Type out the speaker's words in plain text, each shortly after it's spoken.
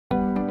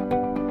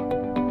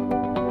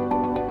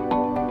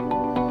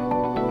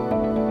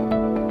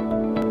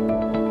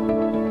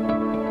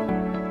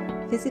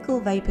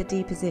Physical vapour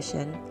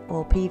deposition,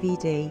 or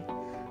PVD,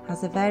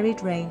 has a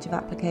varied range of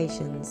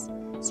applications,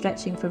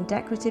 stretching from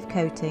decorative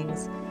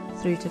coatings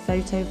through to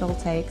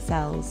photovoltaic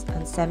cells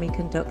and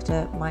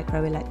semiconductor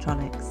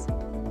microelectronics.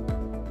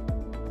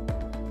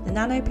 The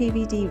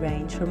nanoPVD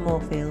range from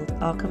Moorfield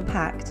are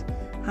compact,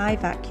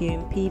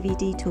 high-vacuum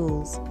PVD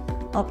tools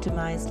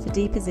optimised for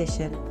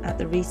deposition at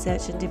the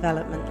research and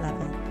development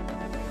level.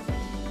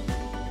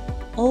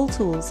 All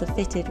tools are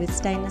fitted with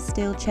stainless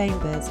steel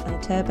chambers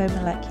and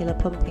turbomolecular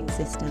pumping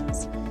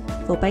systems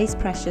for base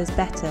pressures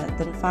better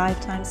than 5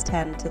 ×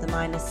 10 to the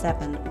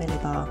 -7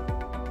 millibar.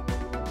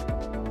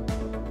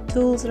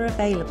 Tools are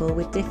available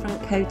with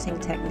different coating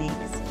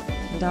techniques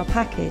and are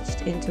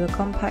packaged into a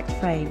compact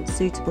frame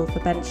suitable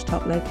for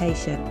benchtop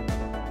location.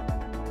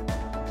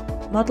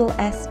 Model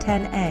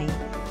S10A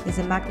is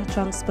a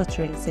magnetron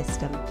sputtering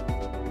system.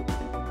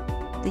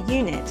 The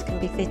unit can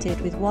be fitted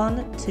with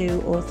 1,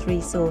 2 or 3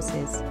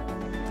 sources.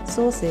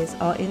 Sources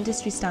are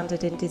industry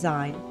standard in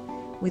design,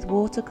 with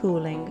water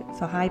cooling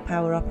for high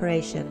power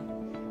operation,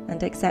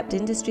 and accept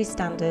industry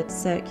standard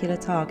circular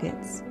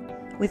targets,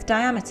 with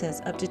diameters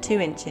up to 2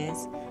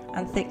 inches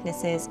and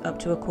thicknesses up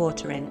to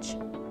 1/4 inch.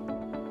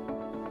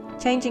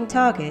 Changing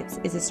targets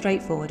is a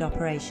straightforward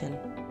operation.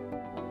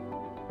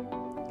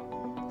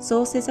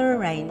 Sources are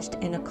arranged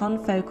in a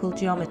confocal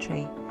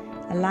geometry,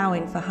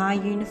 allowing for high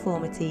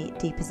uniformity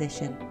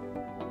deposition.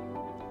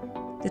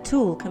 The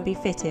tool can be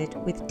fitted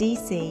with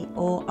DC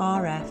or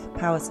RF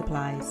power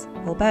supplies,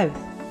 or both.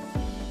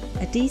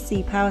 A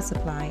DC power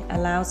supply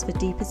allows for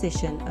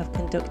deposition of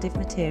conductive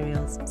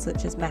materials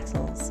such as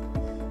metals,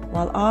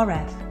 while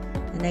RF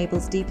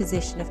enables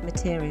deposition of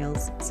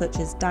materials such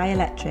as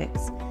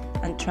dielectrics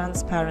and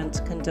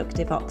transparent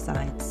conductive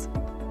oxides.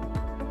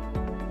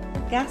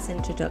 Gas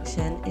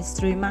introduction is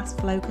through mass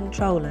flow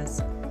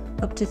controllers.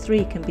 Up to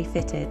 3 can be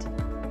fitted.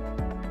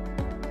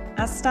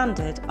 As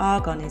standard,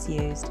 argon is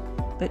used,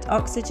 but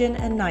oxygen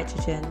and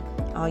nitrogen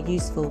are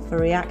useful for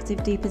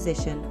reactive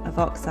deposition of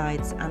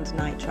oxides and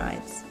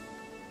nitrides.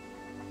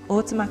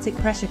 Automatic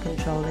pressure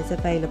control is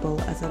available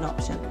as an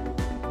option.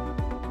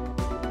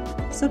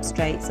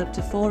 Substrates up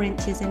to 4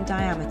 inches in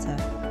diameter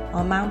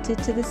are mounted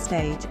to the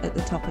stage at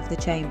the top of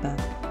the chamber.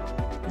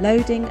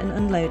 Loading and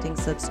unloading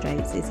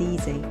substrates is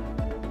easy.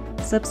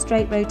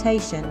 Substrate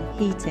rotation,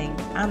 heating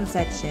and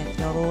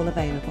Z-shift are all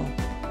available.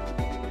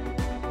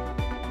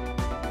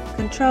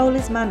 Control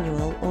is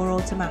manual or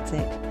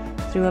automatic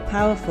through a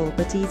powerful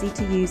but easy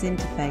to use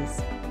interface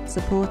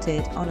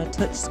supported on a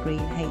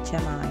touchscreen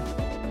HMI.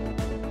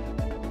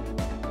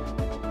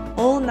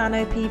 All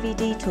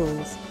nanoPVD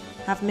tools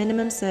have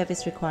minimum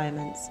service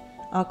requirements,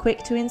 are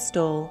quick to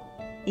install,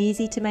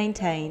 easy to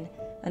maintain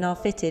and are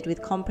fitted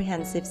with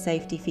comprehensive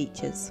safety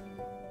features.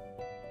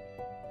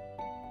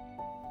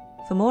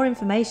 For more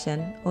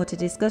information or to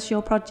discuss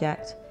your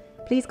project,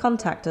 please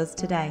contact us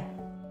today.